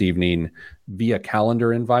restaurants this evening via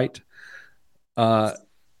calendar invite. And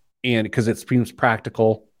because it seems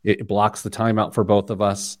practical, it blocks the time out for both of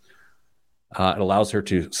us. It allows her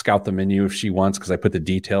to scout the menu if she wants, because I put the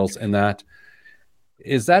details in that.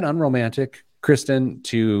 Is that unromantic, Kristen,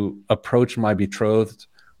 to approach my betrothed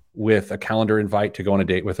with a calendar invite to go on a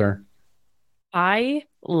date with her? I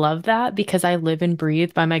love that because I live and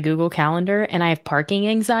breathe by my Google Calendar and I have parking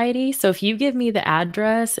anxiety. So if you give me the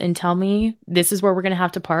address and tell me this is where we're going to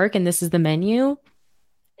have to park and this is the menu,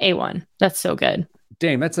 A1. That's so good.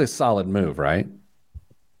 Dame, that's a solid move, right?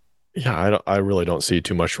 Yeah, I really don't see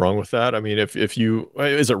too much wrong with that. I mean, if you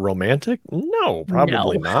is it romantic? No,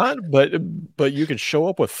 probably No. not. But you could show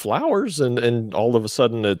up with flowers and all of a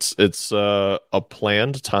sudden it's a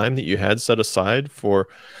planned time that you had set aside for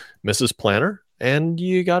Mrs. Planner, and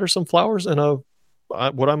you got her some flowers and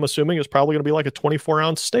what I'm assuming is probably going to be like a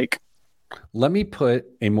 24-ounce steak. Let me put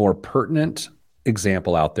a more pertinent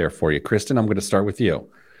example out there for you. Kristen, I'm going to start with you.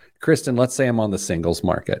 Kristen, let's say I'm on the singles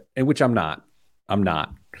market, in which I'm not.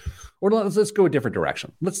 Or let's go a different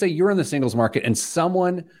direction. Let's say you're in the singles market and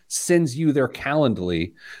someone sends you their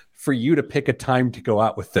Calendly for you to pick a time to go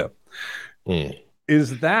out with them.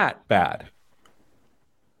 Is that bad?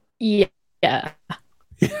 Yeah.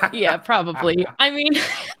 Yeah, probably. I mean,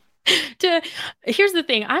 here's the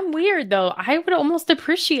thing. I'm weird though. I would almost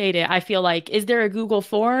appreciate it. I feel like, is there a Google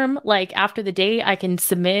form? Like after the date, I can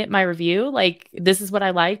submit my review. Like this is what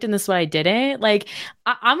I liked and this is what I didn't. Like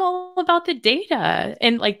I'm all about the data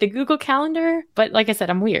and like the Google Calendar. But like I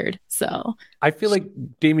said, I'm weird. So I feel like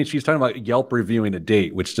Damien, she's talking about Yelp reviewing a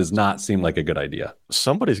date, which does not seem like a good idea.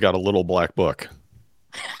 Somebody's got a little black book.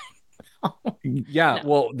 Yeah,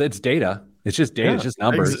 well, it's data. It's just data. It's just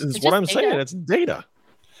numbers. It's what I'm saying. It's data.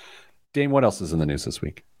 Dame, what else is in the news this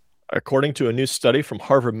week? According to a new study from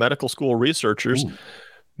Harvard Medical School researchers,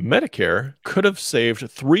 Medicare could have saved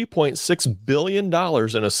 $3.6 billion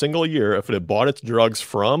in a single year if it had bought its drugs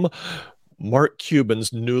from Mark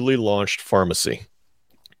Cuban's newly launched pharmacy.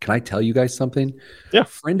 Can I tell you guys something? Yeah.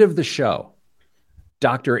 Friend of the show,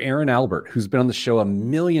 Dr. Erin Albert, who's been on the show a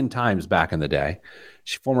million times back in the day.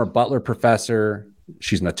 She's a former Butler professor.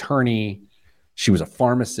 She's an attorney. She was a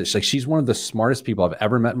pharmacist. Like she's one of the smartest people I've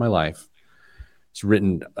ever met in my life. She's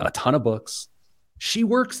written a ton of books. She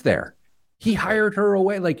works there. He hired her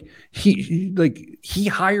away. Like he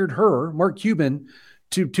hired her, Mark Cuban,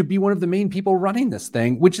 to be one of the main people running this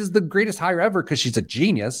thing, which is the greatest hire ever because she's a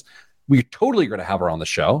genius. We're totally going to have her on the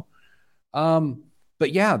show.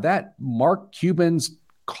 But yeah, that Mark Cuban's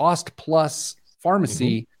cost plus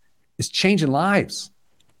pharmacy is changing lives.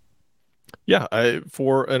 Yeah,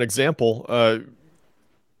 for an example,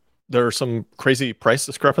 there are some crazy price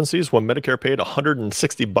discrepancies. When Medicare paid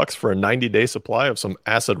 $160 for a 90-day supply of some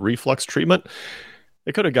acid reflux treatment,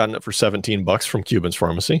 they could have gotten it for $17 from Cuban's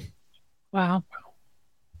pharmacy. Wow.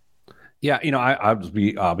 Yeah,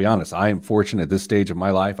 I'll be honest. I am fortunate at this stage of my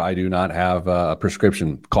life. I do not have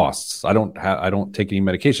prescription costs. I don't take any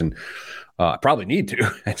medication. I probably need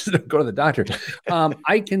to. I just don't go to the doctor.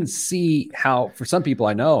 I can see how, for some people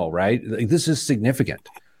I know, right, like, this is significant.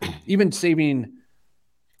 Even saving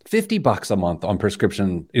 $50 a month on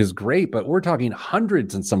prescription is great, but we're talking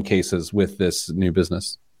hundreds in some cases with this new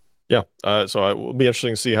business. Yeah. So it will be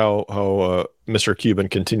interesting to see how Mr. Cuban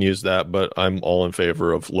continues that, but I'm all in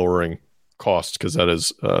favor of lowering costs because that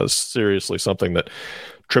is seriously something that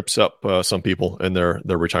trips up some people in their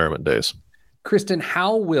retirement days. Kristen,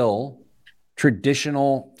 how will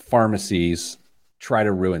traditional pharmacies try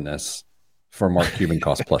to ruin this for Mark Cuban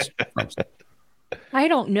cost plus? I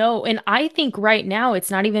don't know. And I think right now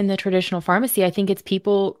it's not even the traditional pharmacy. I think it's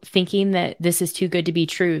people thinking that this is too good to be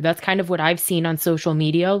true. That's kind of what I've seen on social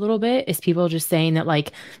media a little bit is people just saying that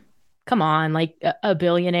like, come on, like a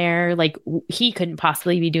billionaire, like he couldn't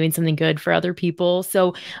possibly be doing something good for other people.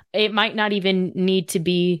 So it might not even need to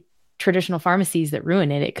be traditional pharmacies that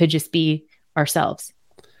ruin it. It could just be ourselves.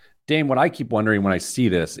 Dame, what I keep wondering when I see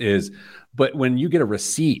this is, but when you get a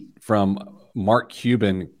receipt from Mark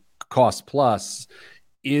Cuban cost plus,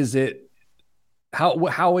 is it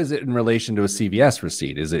how is it in relation to a CVS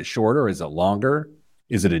receipt? Is it shorter? Is it longer?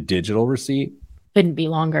 Is it a digital receipt? Couldn't be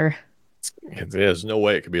longer. There's no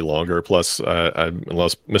way it could be longer. Plus,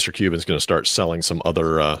 unless Mr. Cuban's going to start selling some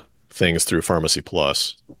other things through Pharmacy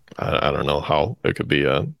Plus, I don't know how it could be.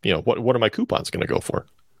 What are my coupons going to go for?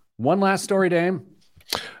 One last story, Dame.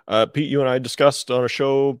 Pete, you and I discussed on a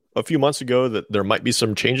show a few months ago that there might be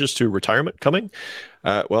some changes to retirement coming.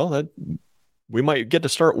 We might get to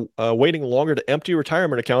start waiting longer to empty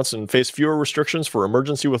retirement accounts and face fewer restrictions for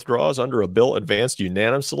emergency withdrawals under a bill advanced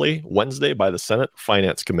unanimously Wednesday by the Senate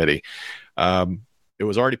Finance Committee. It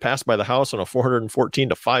was already passed by the House on a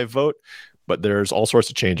 414-5 vote, but there's all sorts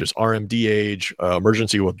of changes. RMD age,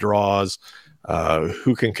 emergency withdrawals,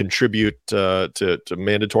 who can contribute to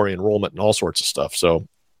mandatory enrollment and all sorts of stuff. So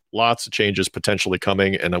lots of changes potentially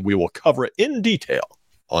coming, and we will cover it in detail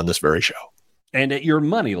on this very show. And at your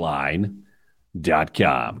money line,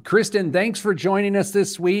 Kristen, thanks for joining us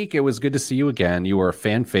this week. It was good to see you again. You were a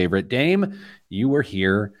fan favorite. Dame, you were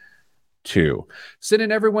here too.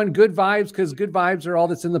 Sending everyone good vibes because good vibes are all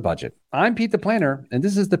that's in the budget. I'm Pete the Planner, and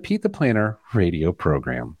this is the Pete the Planner radio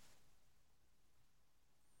program.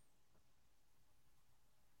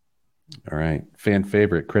 All right. Fan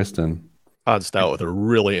favorite, Kristen. Todd Stout with a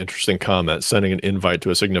really interesting comment. Sending an invite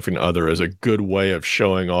to a significant other is a good way of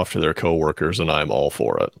showing off to their coworkers, and I'm all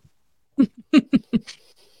for it.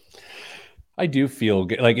 I do feel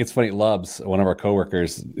good. Like, it's funny. Lubs, one of our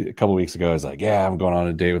coworkers, a couple weeks ago, was like, "Yeah, I'm going on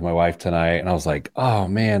a date with my wife tonight," and I was like, "Oh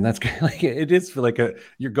man, that's good." Like, it is for like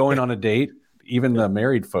you're going on a date. Even the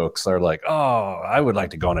married folks are like, "Oh, I would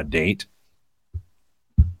like to go on a date."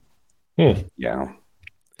 Yeah.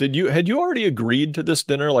 Had you already agreed to this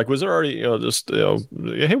dinner? Like, was there already,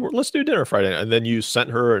 hey, let's do dinner Friday, and then you sent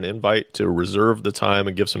her an invite to reserve the time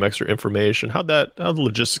and give some extra information? How'd the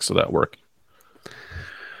logistics of that work?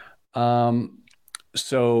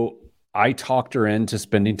 So I talked her into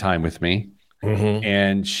spending time with me,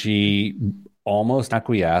 and she almost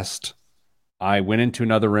acquiesced. I went into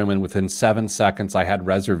another room, and within 7 seconds, I had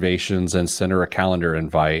reservations and sent her a calendar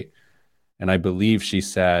invite. And I believe she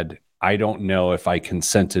said, "I don't know if I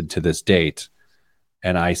consented to this date."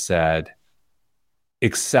 And I said,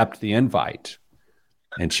 "Accept the invite."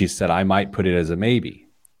 And she said, "I might put it as a maybe."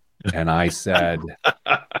 And I said,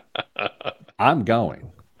 "I'm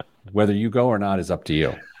going. Whether you go or not is up to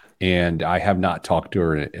you." And I have not talked to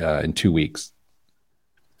her in 2 weeks.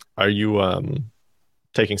 Are you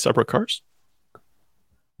taking separate cars?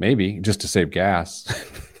 Maybe, just to save gas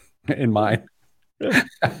in mine.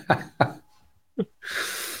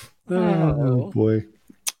 Oh boy.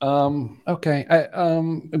 Okay.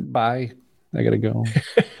 Bye. I gotta go.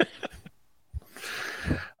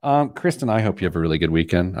 Kristen, I hope you have a really good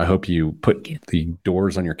weekend. I hope you put the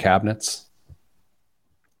doors on your cabinets.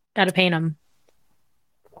 Gotta paint them.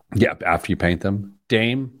 Yeah, after you paint them.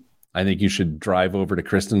 Dame, I think you should drive over to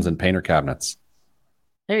Kristen's and paint her cabinets.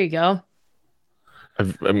 There you go.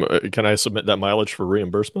 Can I submit that mileage for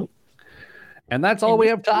reimbursement? And that's all we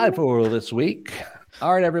have time for this week.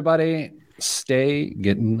 All right, everybody, stay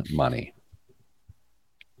getting money.